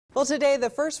Well, today, the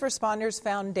First Responders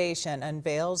Foundation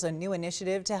unveils a new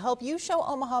initiative to help you show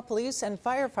Omaha police and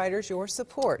firefighters your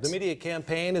support. The media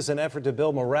campaign is an effort to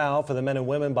build morale for the men and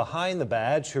women behind the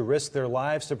badge who risk their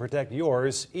lives to protect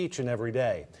yours each and every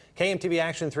day. KMTV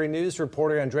Action 3 News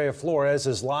reporter Andrea Flores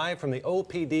is live from the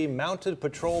OPD Mounted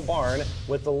Patrol Barn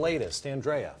with the latest.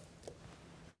 Andrea.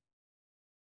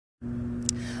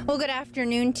 Well, good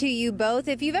afternoon to you both.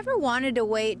 If you've ever wanted a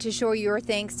way to show your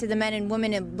thanks to the men and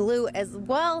women in blue, as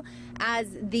well as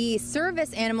the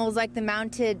service animals like the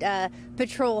mounted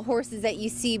patrol horses that you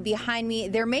see behind me,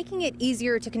 they're making it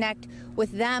easier to connect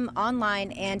with them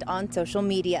online and on social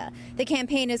media. The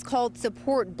campaign is called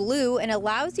Support Blue and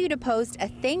allows you to post a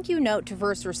thank you note to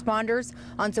first responders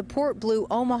on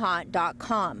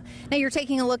supportblueomaha.com. Now, you're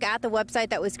taking a look at the website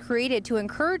that was created to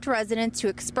encourage residents to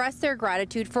express their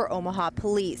gratitude for Omaha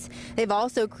police. They've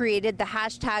also created the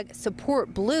hashtag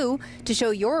 #SupportBlue to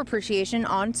show your appreciation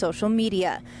on social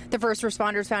media. The First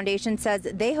Responders Foundation says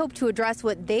they hope to address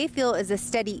what they feel is a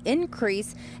steady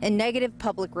increase in negative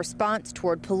public response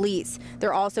toward police.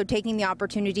 They're also taking the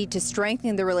opportunity to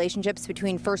strengthen the relationships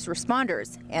between first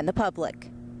responders and the public.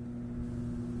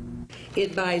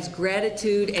 It buys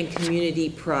gratitude and community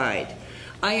pride.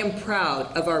 I am proud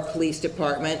of our police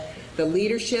department, the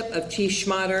leadership of Chief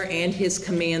Schmatter and his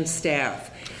command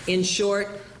staff. In short,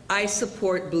 I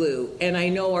support Blue, and I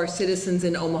know our citizens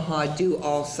in Omaha do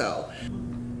also.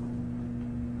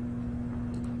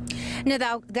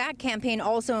 Now, that campaign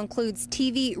also includes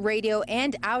TV, radio,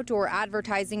 and outdoor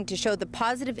advertising to show the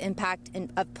positive impact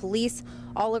of police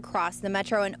all across the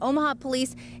metro. And Omaha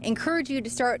Police encourage you to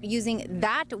start using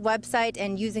that website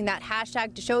and using that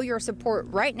hashtag to show your support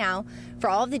right now. For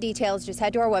all of the details, just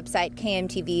head to our website,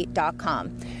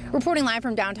 KMTV.com. Reporting live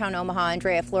from downtown Omaha,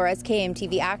 Andrea Flores,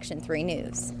 KMTV Action 3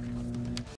 News.